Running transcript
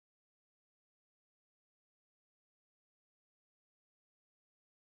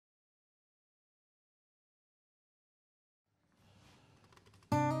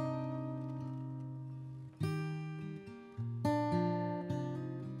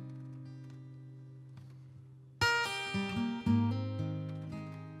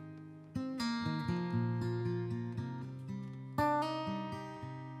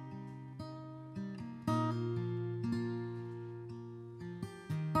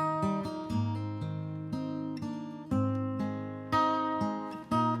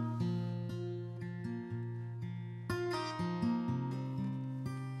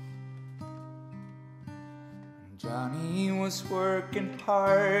Johnny was working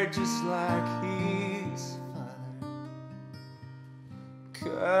hard just like his father,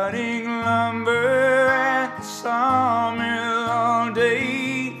 cutting lumber at the sawmill all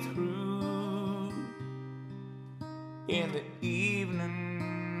day through. In the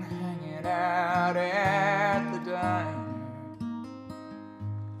evening, hanging out at the diner,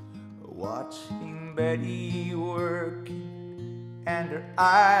 watching Betty work and her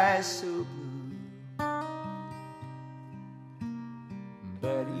eyes so blue.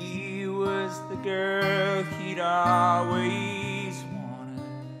 Betty was the girl he'd always wanted,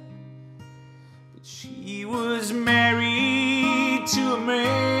 but she was married to a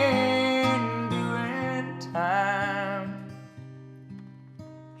man doing time.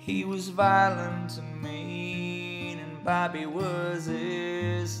 He was violent and mean, and Bobby was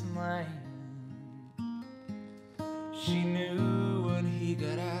his name. She knew when he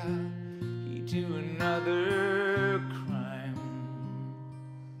got out, he'd do another crime.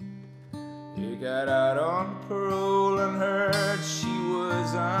 He got out on parole and heard she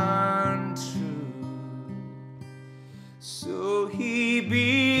was untrue, so he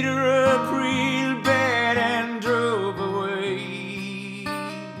beat her up real bad and drove away.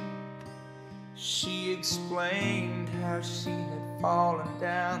 She explained how she had fallen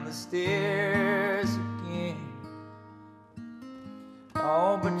down the stairs again.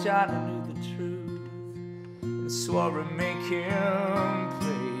 Oh, but Johnny knew the truth and swore to make him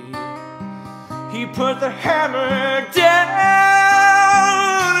pay. He put the hammer down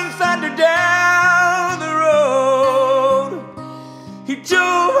and thundered down the road. He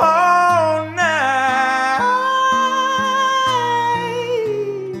drove all night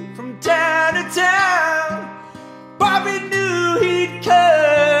from town to town. Bobby knew he'd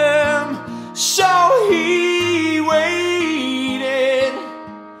come, so he waited.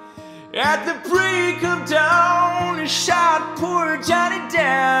 At the break of dawn, he shot poor Johnny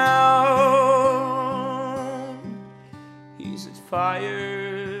down. He set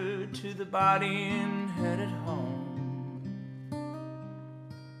fire to the body and headed home.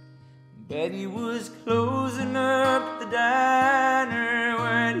 Betty was closing up the diner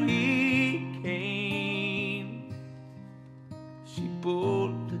when he came. She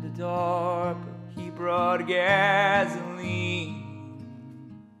bolted the door, but he brought gasoline.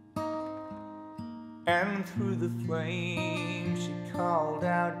 And through the flames she called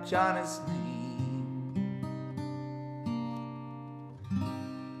out Johnny's name.